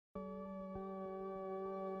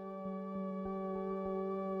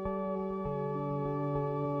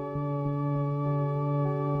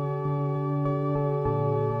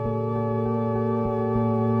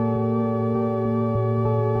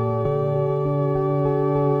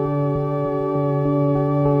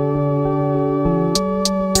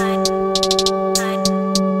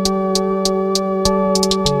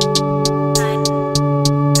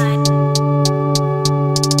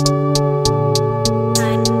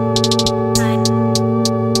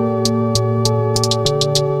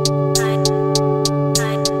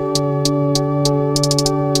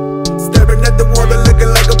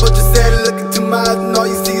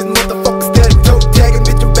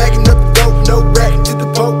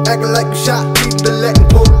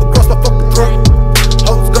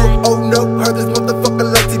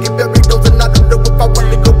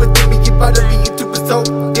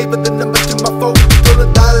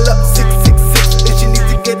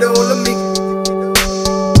get a hold of me.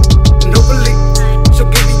 And hopefully, she'll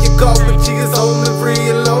give me a call when she is home and free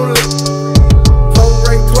and lonely. Phone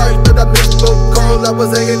rang twice, but I missed both calls. I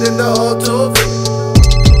was hanging in the hall too free.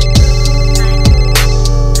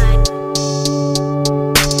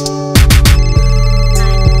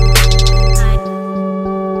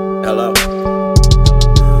 Hello.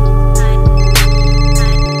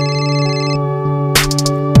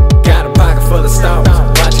 Got a pocket full of stones,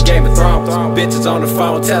 watching Game of Thrones. Bitches on the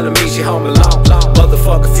phone telling me she home alone.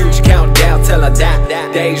 Motherfucker, future counting down till I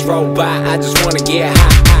die. Days roll by, I just wanna get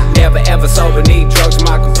high. Never ever sober, need drugs for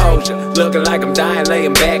my composure. Looking like I'm dying,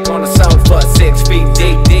 laying back on the sofa. 6 feet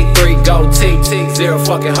deep, 3 gold teeth. 0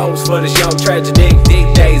 fucking hopes for this young tragedy.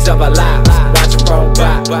 Days of our lives, watch them roll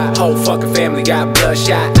by. Whole fucking family got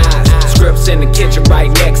bloodshot eyes. Scripts in the kitchen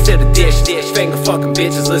right next to the dish. Finger fucking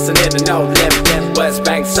bitches listening to no limit. West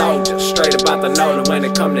Bank soldier, straight about the know that when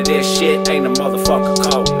it come to this shit, ain't a motherfucker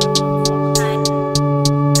cold.